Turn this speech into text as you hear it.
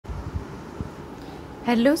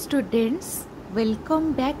Hello students,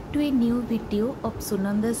 welcome back to a new video of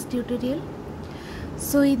Sunanda's tutorial.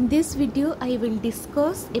 So in this video I will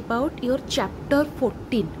discuss about your chapter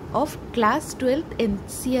 14 of class 12th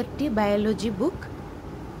NCERT biology book,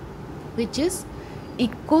 which is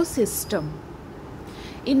ecosystem.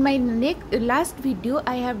 In my last video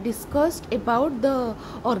I have discussed about the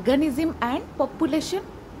organism and population.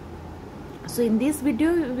 So in this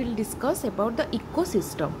video we will discuss about the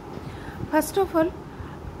ecosystem. First of all,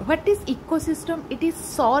 what is ecosystem? It is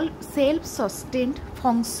self-sustained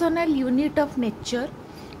functional unit of nature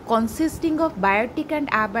consisting of biotic and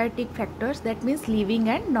abiotic factors, that means living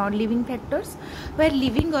and non-living factors, where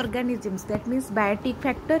living organisms, that means biotic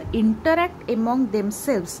factor, interact among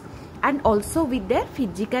themselves and also with their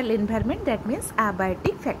physical environment, that means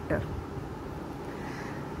abiotic factor.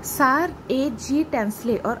 Sir A. G.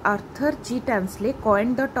 Tansley or Arthur G. Tansley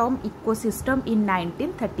coined the term ecosystem in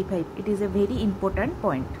 1935. It is a very important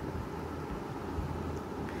point.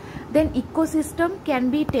 Then ecosystem can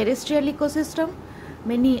be terrestrial ecosystem.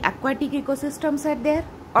 Many aquatic ecosystems are there.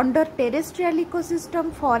 Under terrestrial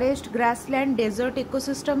ecosystem, forest, grassland, desert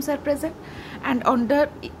ecosystems are present. And under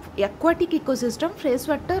aquatic ecosystem,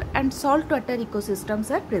 freshwater and saltwater ecosystems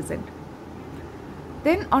are present.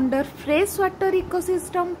 Then under freshwater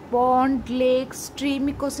ecosystem, pond, lake, stream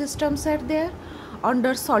ecosystems are there.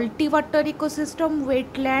 Under salty water ecosystem,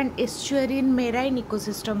 wetland, estuarine, marine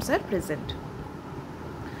ecosystems are present.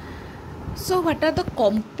 So what are the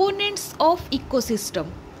components of ecosystem?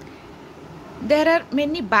 There are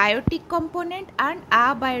many biotic component and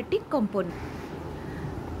abiotic component.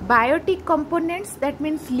 Biotic components, that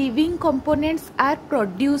means living components, are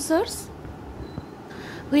producers,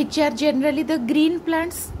 which are generally the green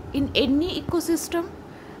plants in any ecosystem.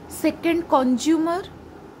 Second, consumer.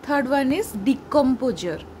 Third one is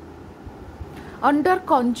decomposer. Under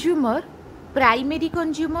consumer, primary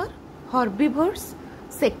consumer, herbivores.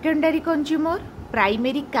 Secondary consumer,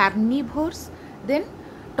 primary carnivores. Then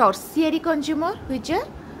tertiary consumer, which are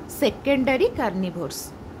secondary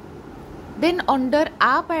carnivores. Then under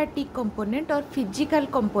abiotic component or physical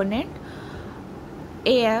component,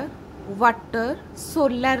 air, water,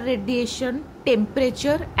 solar radiation,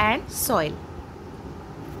 temperature and soil.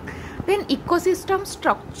 Then ecosystem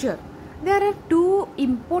structure. There are two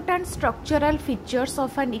important structural features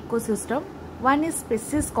of an ecosystem. One is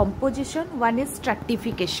species composition, one is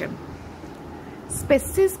stratification.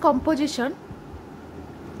 Species composition,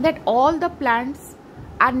 that all the plants,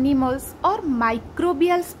 animals or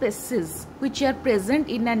microbial species which are present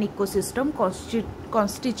in an ecosystem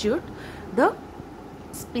constitute the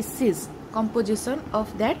species composition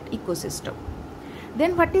of that ecosystem.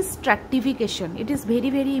 Then what is stratification? It is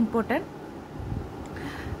very important.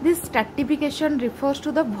 This stratification refers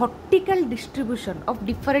to the vertical distribution of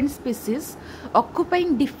different species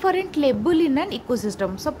occupying different level in an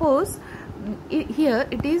ecosystem. Suppose here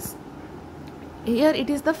it is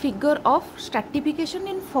the figure of stratification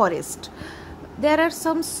in forest. There are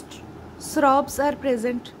some shrubs are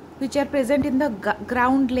present which are present in the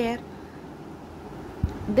ground layer.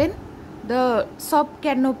 Then the sub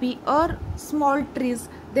canopy or small trees,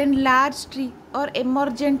 then large tree or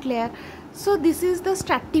emergent layer. So this is the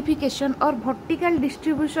stratification or vertical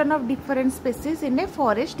distribution of different species in a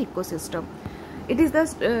forest ecosystem. It is the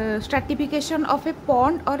stratification of a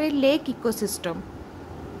pond or a lake ecosystem,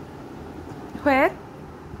 where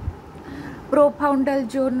profoundal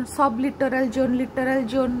zone, sublittoral zone, littoral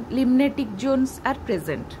zone, limnatic zones are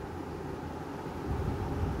present.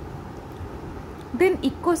 Then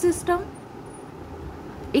ecosystem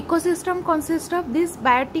consists of these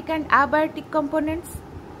biotic and abiotic components.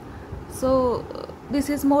 So this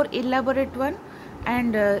is more elaborate one,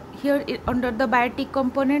 and here under the biotic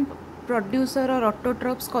component, producer or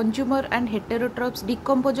autotrophs, consumer and heterotrophs,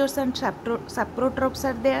 decomposers and saprotrophs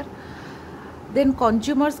are there. Then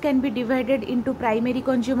consumers can be divided into primary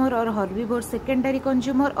consumer or herbivore, secondary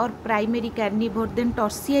consumer or primary carnivore, then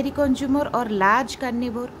tertiary consumer or large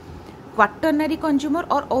carnivore, quaternary consumer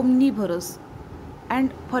or omnivorous,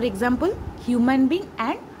 and for example human being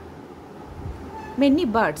and many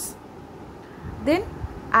birds. Then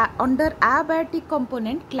under abiotic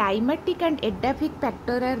component, climatic and edaphic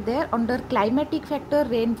factor are there. Under climatic factor,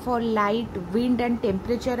 rainfall, light, wind and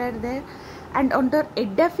temperature are there. And under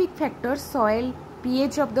edaphic factor, soil,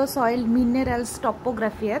 pH of the soil, minerals,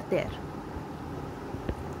 topography are there.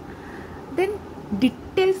 Then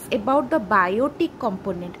details about the biotic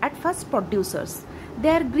component. At first, producers.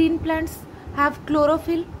 Their green plants have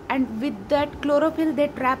chlorophyll, and with that chlorophyll they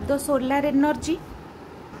trap the solar energy.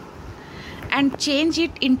 and change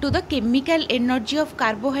it into the chemical energy of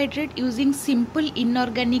carbohydrate using simple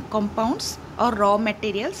inorganic compounds or raw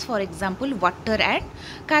materials, for example water and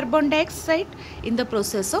carbon dioxide, in the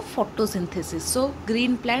process of photosynthesis. So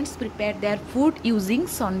green plants prepare their food using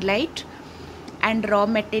sunlight and raw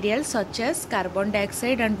materials such as carbon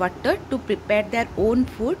dioxide and water to prepare their own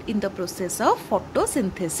food in the process of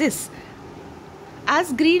photosynthesis.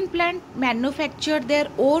 As green plants manufacture their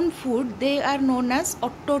own food, they are known as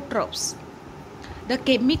autotrophs. The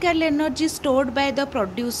chemical energy stored by the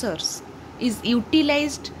producers is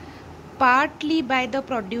utilized partly by the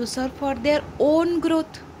producer for their own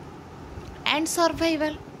growth and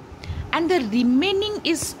survival, and the remaining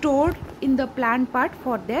is stored in the plant part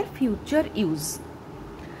for their future use.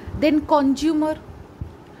 Then consumer.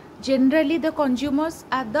 Generally the consumers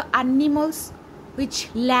are the animals which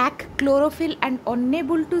lack chlorophyll and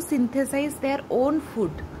unable to synthesize their own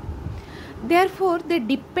food. Therefore, they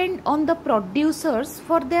depend on the producers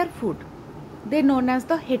for their food. They are known as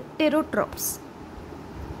the heterotrophs.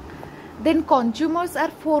 Then consumers are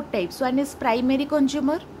four types. One is primary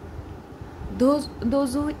consumer, those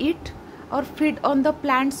who eat or feed on the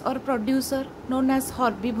plants or producer, known as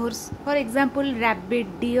herbivores. For example,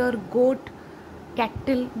 rabbit, deer, goat,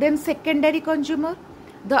 cattle. Then secondary consumer,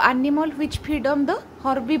 the animal which feed on the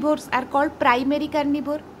herbivores are called primary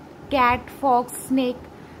carnivore, cat, fox, snake.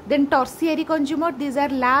 Then tertiary consumer, these are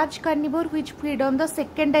large carnivore which feed on the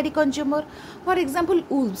secondary consumer, for example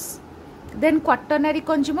wolves. Then quaternary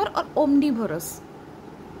consumer or omnivorous,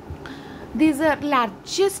 these are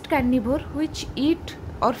largest carnivore which eat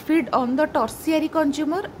or feed on the tertiary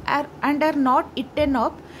consumer and are not eaten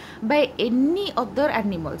up by any other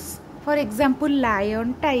animals, for example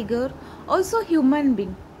lion, tiger, also human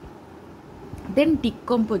being. Then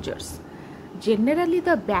decomposers. Generally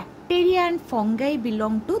the bacteria and fungi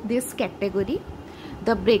belong to this category.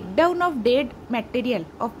 The breakdown of dead material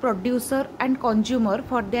of producer and consumer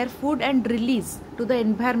for their food and release to the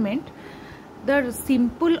environment, the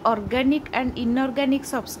simple organic and inorganic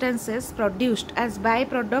substances produced as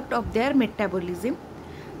byproduct of their metabolism.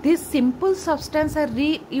 These simple substances are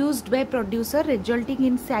reused by producer, resulting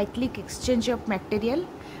in cyclic exchange of material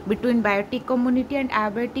between biotic community and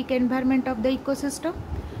abiotic environment of the ecosystem.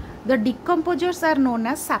 The decomposers are known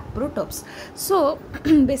as saprotrophs. So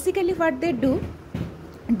basically what they do,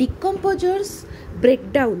 decomposers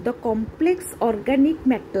break down the complex organic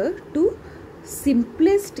matter to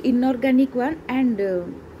simplest inorganic one and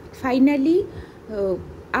finally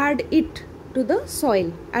add it to the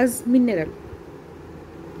soil as mineral.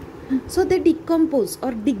 So they decompose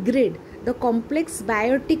or degrade the complex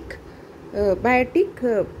biotic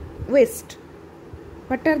waste.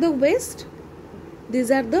 What are the waste?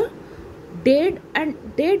 These are the dead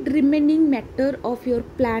remaining matter of your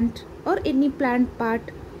plant or any plant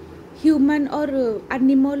part, human or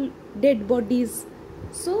animal dead bodies,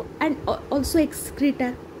 so and also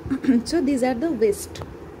excreta. So these are the waste.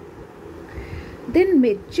 Then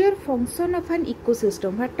major function of an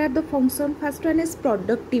ecosystem. What are the function? First one is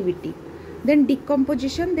productivity, then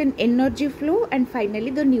decomposition, then energy flow, and finally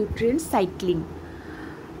the nutrient cycling.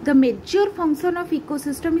 The major function of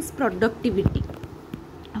ecosystem is productivity.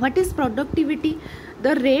 What is productivity?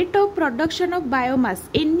 The rate of production of biomass,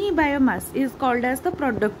 any biomass, is called as the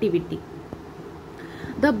productivity.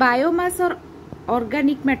 The biomass or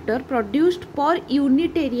organic matter produced per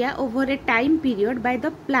unit area over a time period by the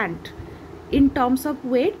plant in terms of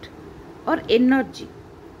weight or energy.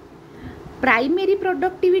 Primary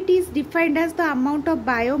productivity is defined as the amount of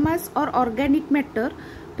biomass or organic matter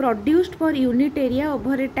produced per unit area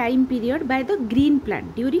over a time period by the green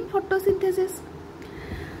plant during photosynthesis.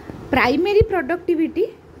 Primary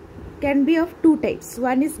productivity can be of two types.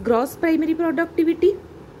 One is gross primary productivity.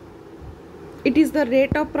 It is the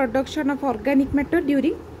rate of production of organic matter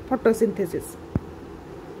during photosynthesis,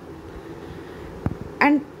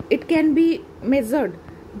 and it can be measured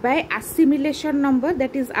by assimilation number,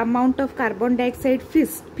 that is amount of carbon dioxide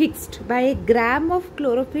fixed by a gram of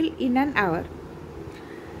chlorophyll in an hour.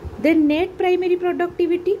 Then net primary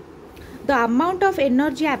productivity, the amount of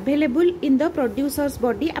energy available in the producer's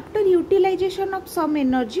body after utilization of some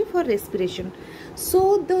energy for respiration.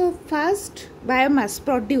 So the first biomass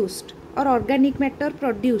produced or organic matter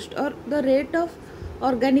produced or the rate of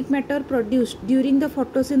organic matter produced during the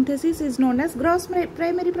photosynthesis is known as gross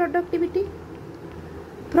primary productivity.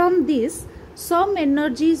 From this, some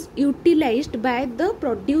energy is utilized by the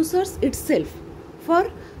producers itself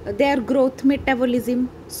for their growth, metabolism.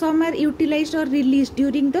 Some are utilized or released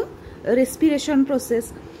during the respiration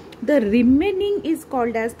process. The remaining is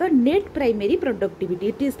called as the net primary productivity.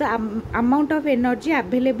 It is the amount of energy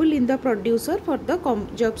available in the producer for the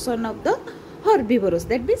consumption of the herbivorous,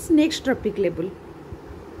 that means next trophic level.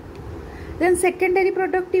 Then secondary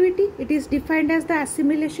productivity, it is defined as the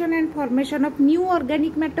assimilation and formation of new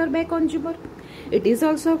organic matter by consumer. It is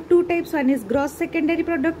also of two types. One is gross secondary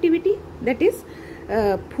productivity, that is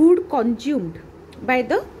food consumed by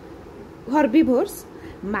the herbivores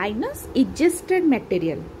minus ingested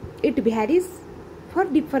material. It varies for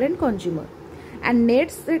different consumer. And net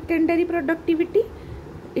secondary productivity,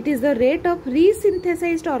 it is the rate of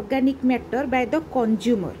resynthesized organic matter by the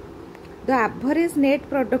consumer. The average net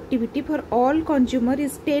productivity for all consumer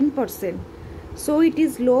is 10%. So it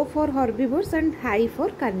is low for herbivores and high for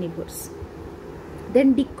carnivores.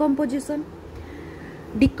 Then decomposition.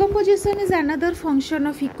 Decomposition is another function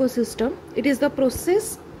of ecosystem. It is the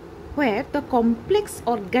process where the complex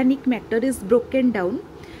organic matter is broken down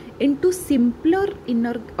into simpler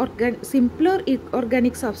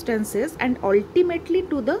organic substances and ultimately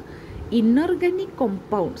to the inorganic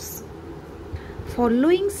compounds.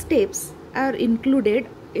 Following steps are included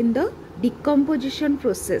in the decomposition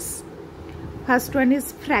process. First one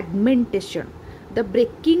is fragmentation, the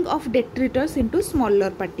breaking of detritus into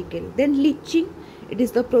smaller particles. Then leaching, it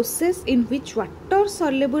is the process in which water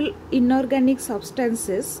soluble inorganic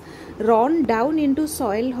substances run down into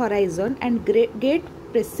soil horizon and get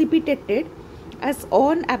precipitated as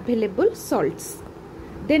unavailable salts.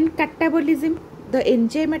 Then catabolism, the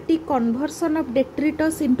enzymatic conversion of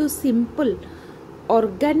detritus into simple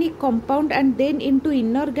organic compound and then into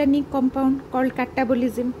inorganic compound called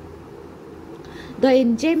catabolism. The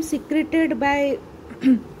enzymes secreted by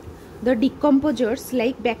the decomposers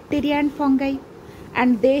like bacteria and fungi,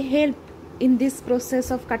 and they help in this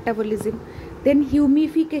process of catabolism. Then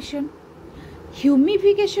humification.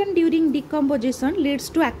 Humification during decomposition leads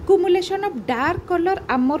to accumulation of dark color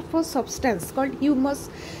amorphous substance called humus.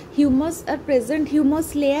 Humus are present.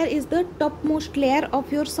 Humus layer is the topmost layer of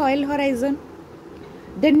your soil horizon.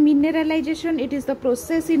 Then mineralization, it is the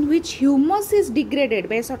process in which humus is degraded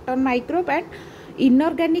by certain microbe and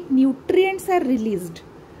inorganic nutrients are released.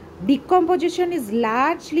 Decomposition is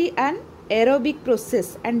largely an aerobic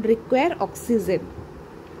process and require oxygen.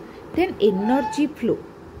 Then energy flow.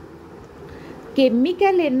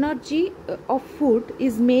 Chemical energy of food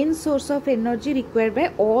is main source of energy required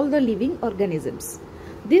by all the living organisms.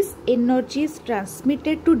 This energy is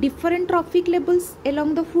transmitted to different trophic levels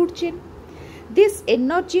along the food chain. This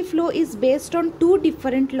energy flow is based on two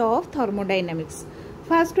different laws of thermodynamics.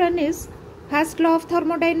 First law of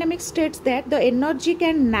thermodynamics states that the energy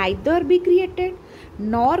can neither be created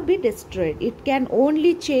nor be destroyed. It can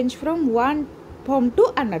only change from one form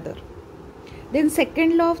to another. Then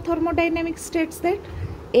second law of thermodynamics states that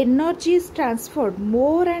energy is transferred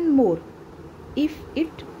more and more if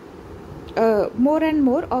more and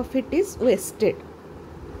more of it is wasted.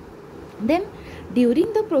 Then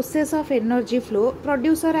during the process of energy flow,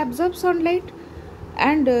 producer absorbs sunlight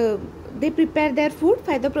and they prepare their food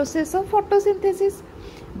by the process of photosynthesis.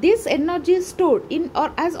 This energy is stored in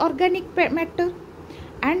or as organic matter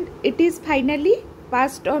and it is finally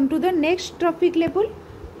passed on to the next trophic level,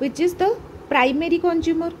 which is the primary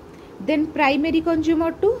consumer, then primary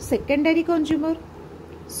consumer to secondary consumer.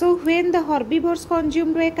 So when the herbivores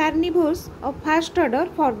consumed by carnivores of first order,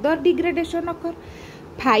 further degradation occur.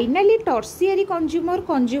 Finally, tertiary consumer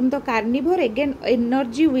consume the carnivore, again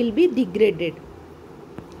energy will be degraded.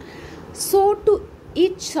 So to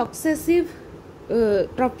each successive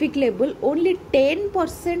trophic level, only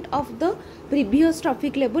 10% of the previous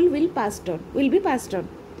trophic level will be passed on.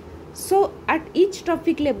 So at each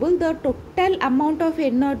trophic level, the total amount of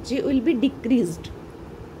energy will be decreased.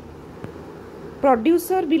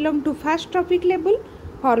 Producer belong to first trophic level,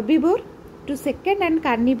 herbivore to second and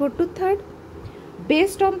carnivore to third.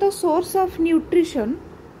 Based on the source of nutrition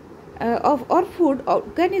or food,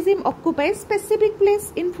 organism occupies specific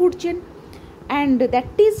place in food chain, and that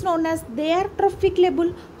is known as their trophic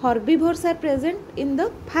level. Herbivores are present in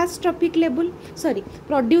the first trophic level.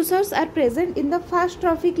 Producers are present in the first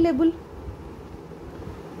trophic level.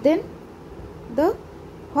 Then the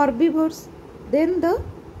herbivores, then the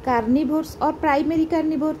carnivores or primary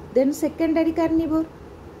carnivore, then secondary carnivore,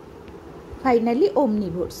 finally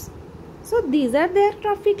omnivores. So these are their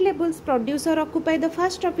trophic levels. Producer occupy the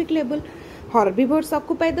first trophic level, herbivores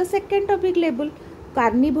occupy the second trophic level,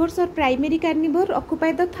 carnivores or primary carnivore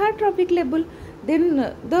occupy the third trophic level,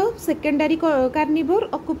 then the secondary carnivore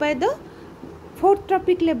occupy the fourth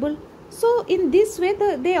trophic level. So in this way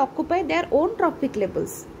they occupy their own trophic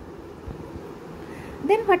levels.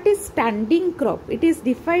 Then what is standing crop? It is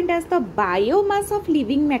defined as the biomass of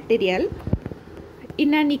living material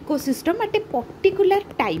in an ecosystem at a particular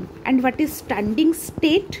time. And what is standing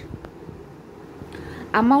state?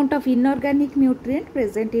 amount of inorganic nutrient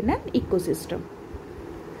present in an ecosystem.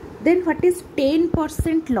 Then what is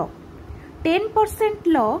 10% law? 10%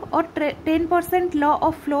 law or 10% law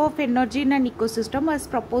of flow of energy in an ecosystem was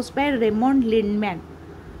proposed by Raymond Lindman.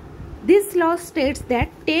 This law states that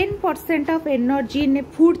 10% of energy in a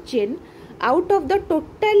food chain out of the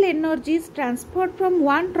total energy is transferred from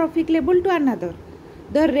one trophic level to another.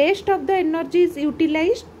 The rest of the energy is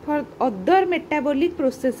utilized for other metabolic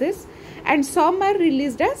processes and some are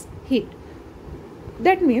released as heat.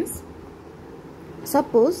 That means,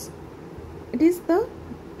 suppose it is the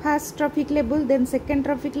first trophic level, then second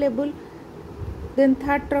trophic level, then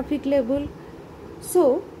third trophic level.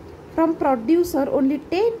 So, from producer only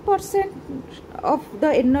 10% of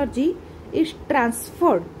the energy is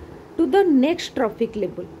transferred to the next trophic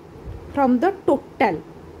level from the total.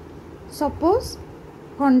 Suppose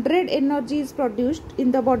 100 energy is produced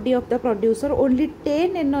in the body of the producer, only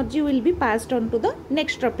 10 energy will be passed on to the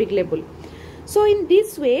next trophic level. So in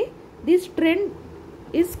this way, this trend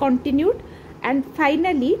is continued and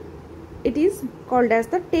finally it is called as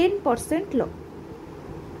the 10% law.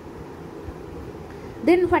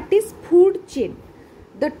 Then what is food chain?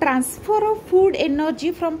 The transfer of food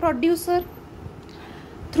energy from producer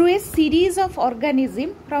through a series of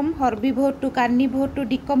organisms from herbivore to carnivore to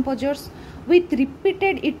decomposers with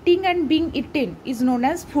repeated eating and being eaten is known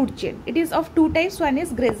as food chain. It is of two types. One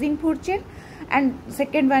is grazing food chain and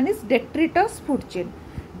second one is detritus food chain.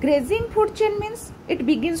 Grazing food chain means it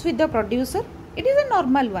begins with the producer. It is a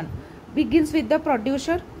normal one. Begins with the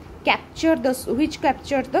producer, which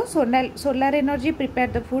captures the solar energy, prepare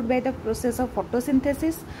the food by the process of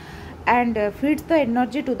photosynthesis and feeds the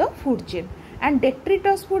energy to the food chain. And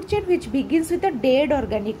detritus food chain, which begins with the dead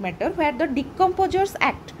organic matter, where the decomposers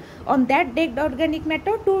act on that dead organic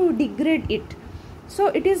matter to degrade it. So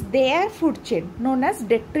it is their food chain known as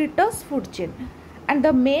detritus food chain, and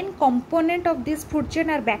the main component of this food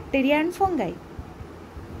chain are bacteria and fungi.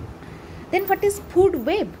 Then what is food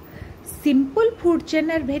web? Simple food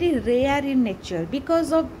chain are very rare in nature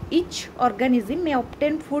because of each organism may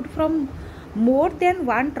obtain food from more than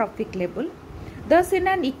one trophic level. Thus, in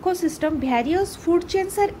an ecosystem, various food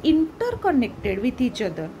chains are interconnected with each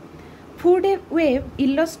other. Food web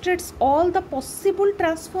illustrates all the possible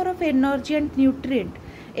transfer of energy and nutrient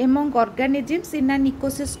among organisms in an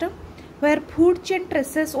ecosystem where food chain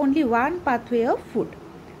traces only one pathway of food.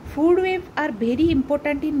 Food webs are very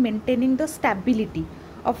important in maintaining the stability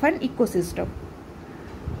of an ecosystem.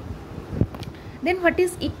 Then what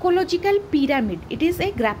is ecological pyramid? It is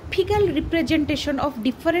a graphical representation of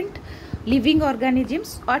different living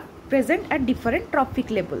organisms are present at different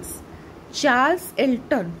trophic levels. Charles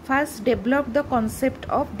Elton first developed the concept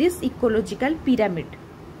of this ecological pyramid.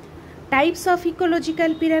 Types of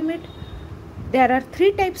ecological pyramid. There are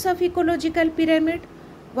three types of ecological pyramid.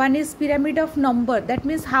 One is pyramid of number, that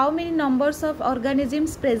means how many numbers of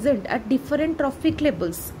organisms present at different trophic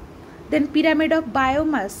levels. Then pyramid of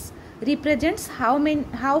biomass represents how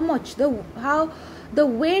much the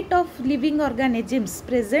weight of living organisms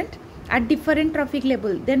present at different trophic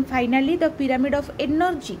level. Then finally the pyramid of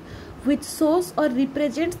energy, which shows or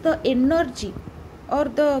represents the energy or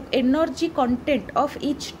the energy content of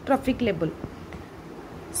each trophic level.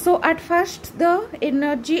 So at first the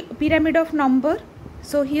energy pyramid of number.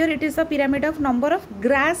 So here it is a pyramid of number of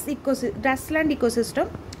grassland ecosystem,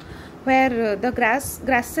 where the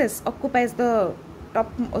grasses occupies the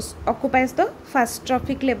first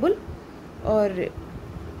trophic level, or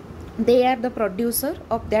they are the producer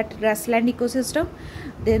of that grassland ecosystem.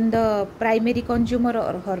 Then the primary consumer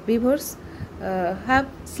or herbivores have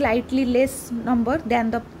slightly less number than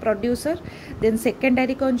the producer. Then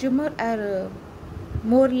secondary consumer are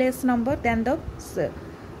more less number than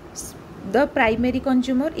the primary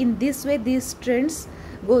consumer. In this way these trends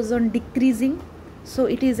goes on decreasing. So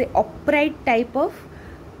it is a upright type of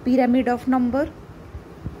pyramid of number.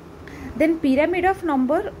 Then pyramid of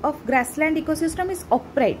number of grassland ecosystem is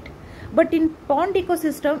upright, but in pond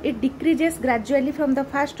ecosystem it decreases gradually from the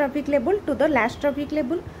first trophic level to the last trophic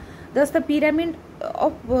level. Thus the pyramid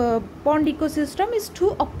of pond ecosystem is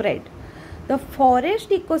too upright. The forest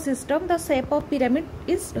ecosystem, the shape of pyramid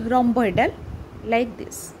is rhomboidal like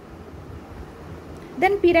this.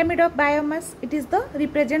 Then pyramid of biomass, it is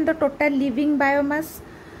represent the total living biomass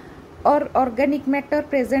or organic matter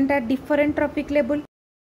present at different trophic level.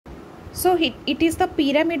 So it is the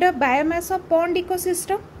pyramid of biomass of pond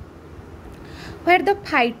ecosystem, where the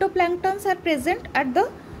phytoplanktons are present at the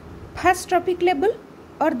first trophic level,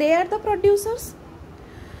 or they are the producers,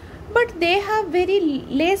 but they have very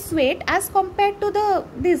less weight as compared to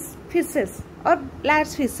these fishes or large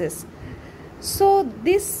fishes. So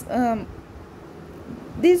this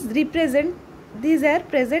these are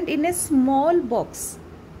present in a small box,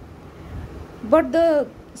 but the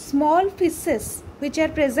small fishes which are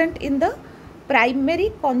present in the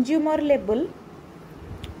primary consumer level,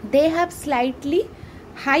 they have slightly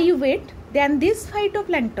high weight than these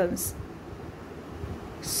phytoplanktons.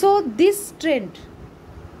 So this trend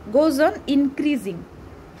goes on increasing.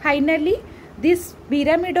 Finally, this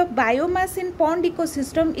pyramid of biomass in pond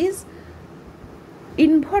ecosystem is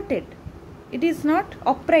inverted. It is not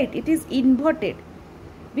upright, it is inverted,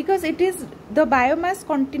 because the biomass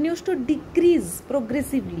continues to decrease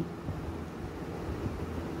progressively.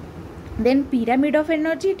 Then pyramid of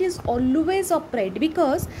energy, it is always upright,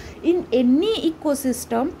 because in any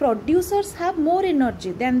ecosystem producers have more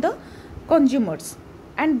energy than the consumers,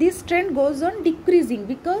 and this trend goes on decreasing,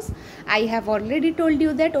 because I have already told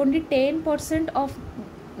you that only 10% of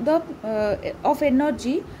the of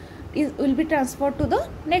energy will be transferred to the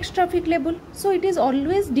next trophic level. So it is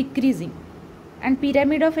always decreasing, and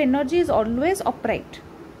pyramid of energy is always upright.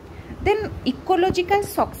 Then ecological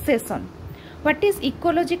succession. What is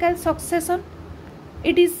ecological succession?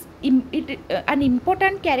 It is an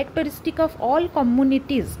important characteristic of all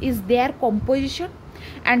communities is their composition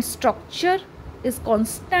and structure is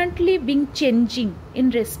constantly being changing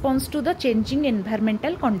in response to the changing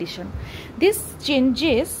environmental condition. This change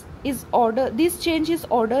is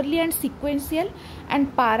orderly and sequential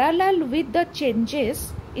and parallel with the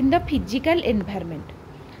changes in the physical environment.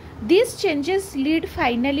 These changes lead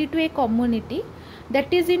finally to a community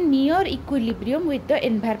that is in near equilibrium with the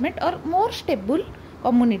environment, or more stable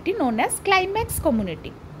community known as climax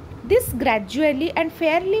community. This gradually and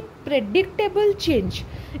fairly predictable change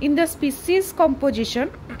in the species composition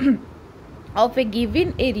of a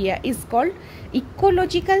given area is called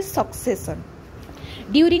ecological succession.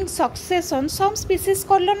 During succession, some species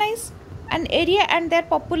colonize an area and their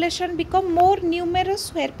population become more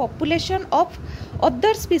numerous, where population of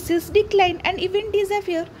other species decline and even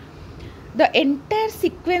disappear. The entire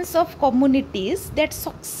sequence of communities that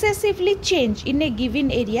successively change in a given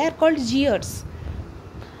area are called gears.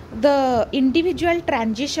 The individual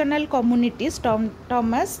transitional communities termed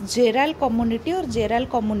as geral community or geral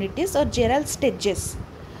communities or geral stages.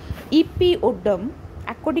 E.P. Odom,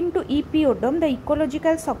 according to E.P. Odom, the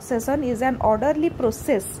ecological succession is an orderly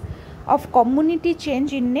process of community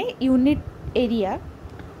change in a unit area.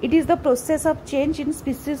 It is the process of change in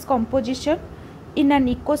species composition in an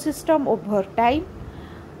ecosystem over time.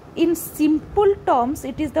 In simple terms,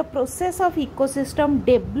 it is the process of ecosystem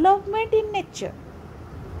development in nature.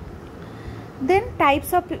 Then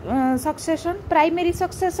types of succession. Primary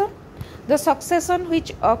succession, the succession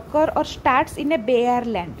which occur or starts in a bare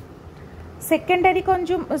land. Secondary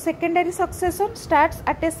succession starts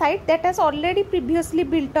at a site that has already previously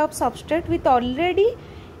built up substrate with already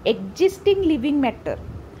existing living matter.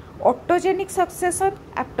 Autogenic succession,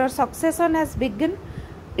 after succession has begun,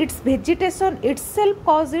 its vegetation itself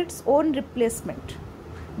causes its own replacement.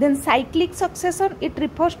 Then cyclic succession, it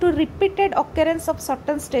refers to repeated occurrence of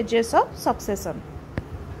certain stages of succession.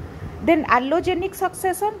 Then allogenic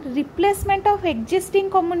succession, replacement of existing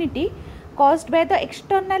community caused by the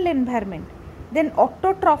external environment. Then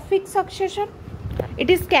autotrophic succession, it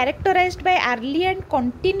is characterized by early and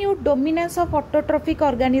continued dominance of autotrophic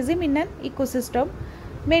organism in an ecosystem,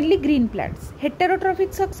 mainly green plants.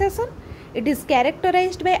 Heterotrophic succession, it is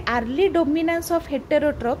characterized by early dominance of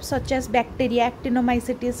heterotrophs such as bacteria,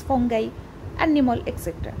 actinomycetes, fungi, animal,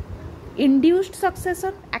 etc. Induced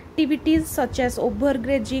succession, activities such as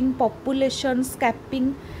overgrazing, population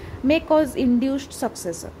scapping may cause induced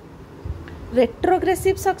succession.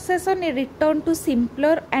 Retrogressive succession, a return to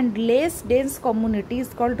simpler and less dense community,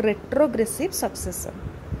 is called retrogressive succession.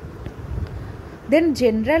 Then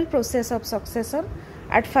general process of succession,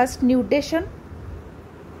 at first nudation,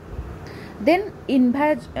 then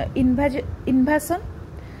invasion.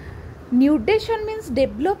 Nudation means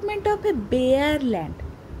development of a bare land.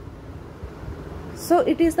 So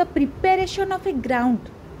it is the preparation of a ground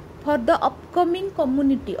for the upcoming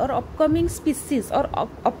community or upcoming species or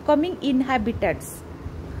upcoming inhabitants.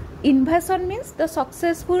 Invasion means the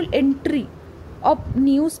successful entry of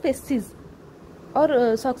new species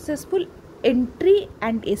or successful entry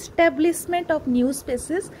and establishment of new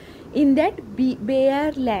species in that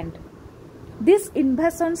bare land. This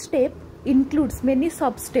invasion step includes many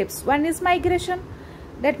sub-steps. One is migration,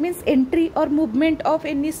 that means entry or movement of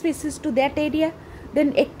any species to that area.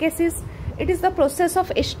 Then ekkesis, it is the process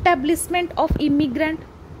of establishment of immigrant.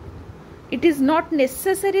 It is not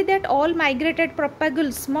necessary that all migrated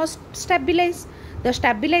propagules must stabilize. The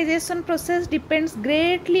stabilization process depends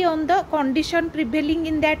greatly on the condition prevailing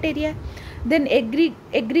in that area. Then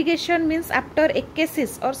aggregation means after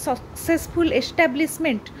ecclesis or successful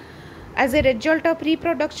establishment as a result of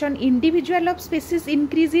reproduction, individual of species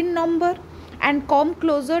increase in number and come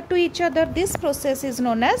closer to each other. This process is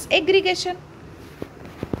known as aggregation.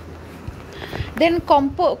 Then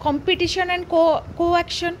competition and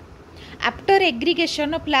coaction. After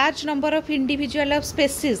aggregation of large number of individual of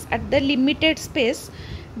species at the limited space,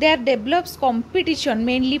 there develops competition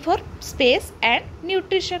mainly for space and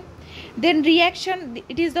nutrition. Then reaction,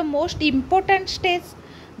 it is the most important stage.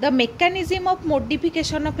 The mechanism of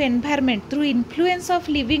modification of environment through influence of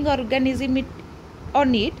living organism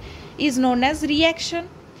on it is known as reaction.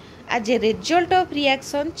 As a result of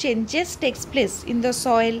reaction, changes takes place in the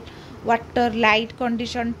soil, water, light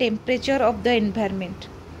condition, temperature of the environment.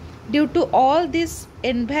 Due to all this,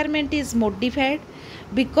 environment is modified,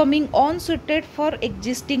 becoming unsuited for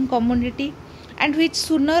existing community, and which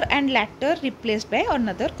sooner and later replaced by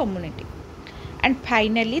another community. And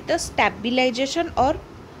finally, the stabilization, or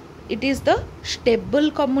it is the stable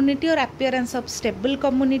community or appearance of stable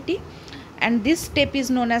community, and this step is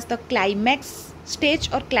known as the climax stage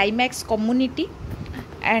or climax community.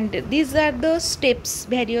 And these are the steps,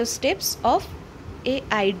 various steps of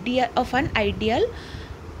an ideal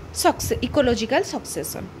ecological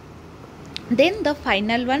succession. Then the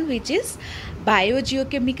final one, which is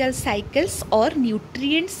biogeochemical cycles or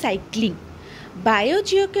nutrient cycling.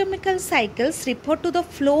 Biogeochemical cycles refer to the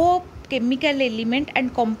flow of chemical element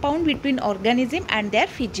and compound between organism and their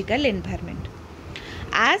physical environment.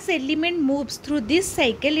 As element moves through this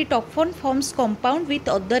cycle, it often forms compound with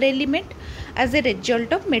other element as a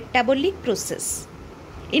result of metabolic process.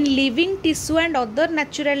 In living tissue and other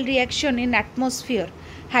natural reaction in atmosphere,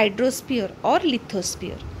 hydrosphere or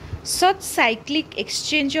lithosphere, such cyclic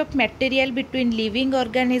exchange of material between living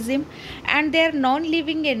organism and their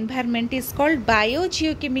non-living environment is called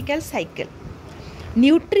biogeochemical cycle.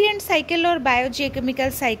 Nutrient cycle or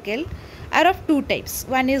biogeochemical cycle are of two types.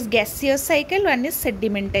 One is gaseous cycle, one is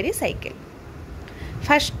sedimentary cycle.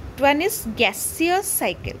 First one is gaseous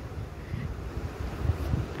cycle.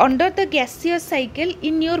 Under the gaseous cycle,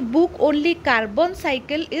 in your book only carbon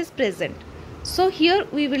cycle is present. So here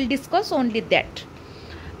we will discuss only that.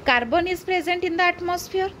 Carbon is present in the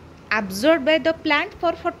atmosphere, absorbed by the plant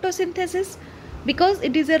for photosynthesis, because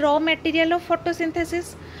it is a raw material of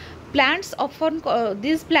photosynthesis. Plants often,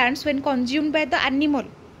 these plants when consumed by the animal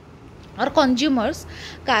or consumers,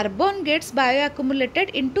 carbon gets bioaccumulated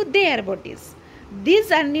into their bodies.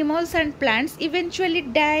 These animals and plants eventually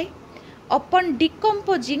die. Upon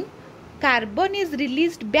decomposing, carbon is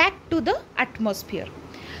released back to the atmosphere.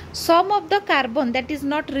 Some of the carbon that is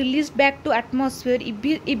not released back to atmosphere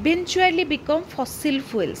eventually become fossil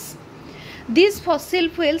fuels. These fossil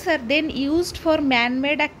fuels are then used for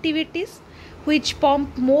man-made activities which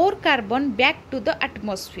pump more carbon back to the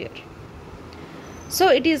atmosphere. So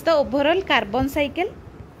it is the overall carbon cycle.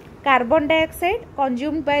 Carbon dioxide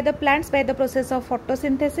consumed by the plants by the process of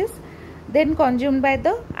photosynthesis, then consumed by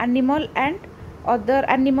the animal and other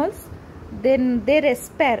animals, then they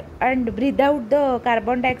respire and breathe out the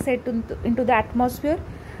carbon dioxide into the atmosphere,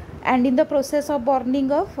 and in the process of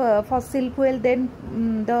burning of fossil fuel, then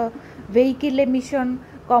the vehicle emission,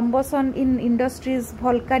 combustion in industries,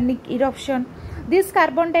 volcanic eruption, this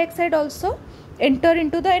carbon dioxide also enter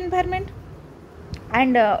into the environment,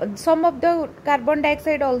 and some of the carbon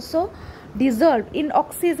dioxide also dissolve in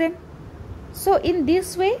oxygen. So in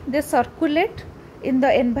this way they circulate in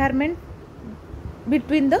the environment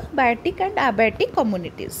between the biotic and abiotic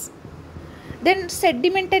communities. Then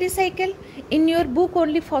sedimentary cycle, in your book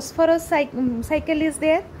only phosphorus cycle is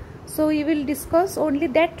there, so we will discuss only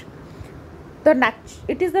that.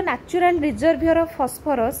 It is the natural reservoir of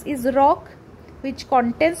phosphorus is rock which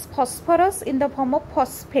contains phosphorus in the form of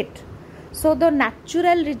phosphate. So the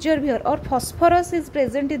natural reservoir or phosphorus is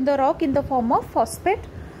present in the rock in the form of phosphate.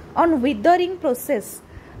 On withering process,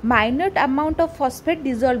 minute amount of phosphate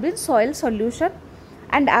dissolved in soil solution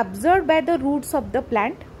and absorbed by the roots of the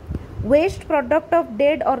plant. Waste product of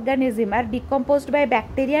dead organism are decomposed by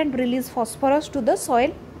bacteria and release phosphorus to the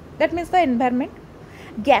soil, that means the environment.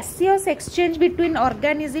 Gaseous exchange between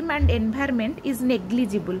organism and environment is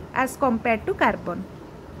negligible as compared to carbon.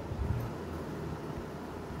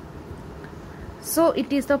 So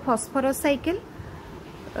it is the phosphorus cycle.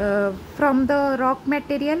 From the rock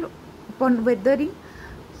material, upon weathering,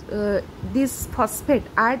 this phosphate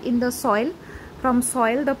add in the soil. From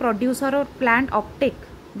soil, the producer or plant uptake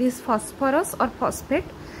this phosphorus or phosphate.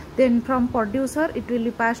 Then from producer it will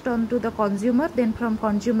be passed on to the consumer, then from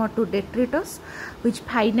consumer to detritus, which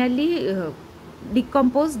finally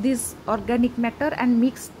decompose this organic matter and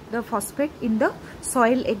mix the phosphate in the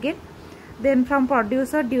soil again. then from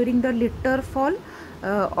producer during the litter fall,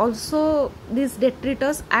 also these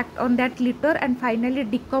detritus act on that litter and finally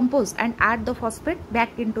decompose and add the phosphate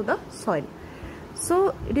back into the soil.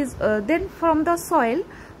 So it is then from the soil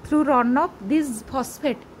through runoff, this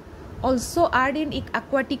phosphate also add in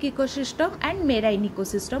aquatic ecosystem and marine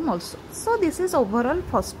ecosystem also. So this is overall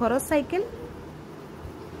phosphorus cycle.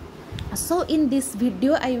 So in this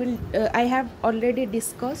video I have already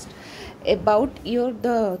discussed about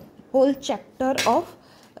the whole chapter of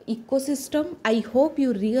ecosystem. I hope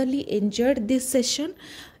you really enjoyed this session.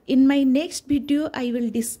 In my next video I will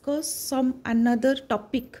discuss some another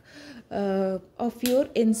topic of your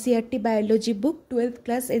NCERT biology book, 12th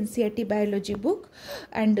class NCERT biology book,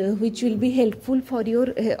 and which will be helpful for your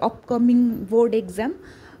upcoming board exam.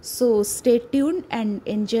 So stay tuned and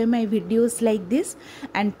enjoy my videos like this,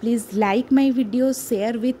 and please like my videos,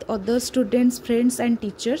 share with other students, friends and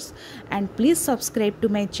teachers, and please subscribe to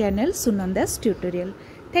my channel Sunanda's Tutorial.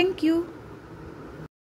 Thank you.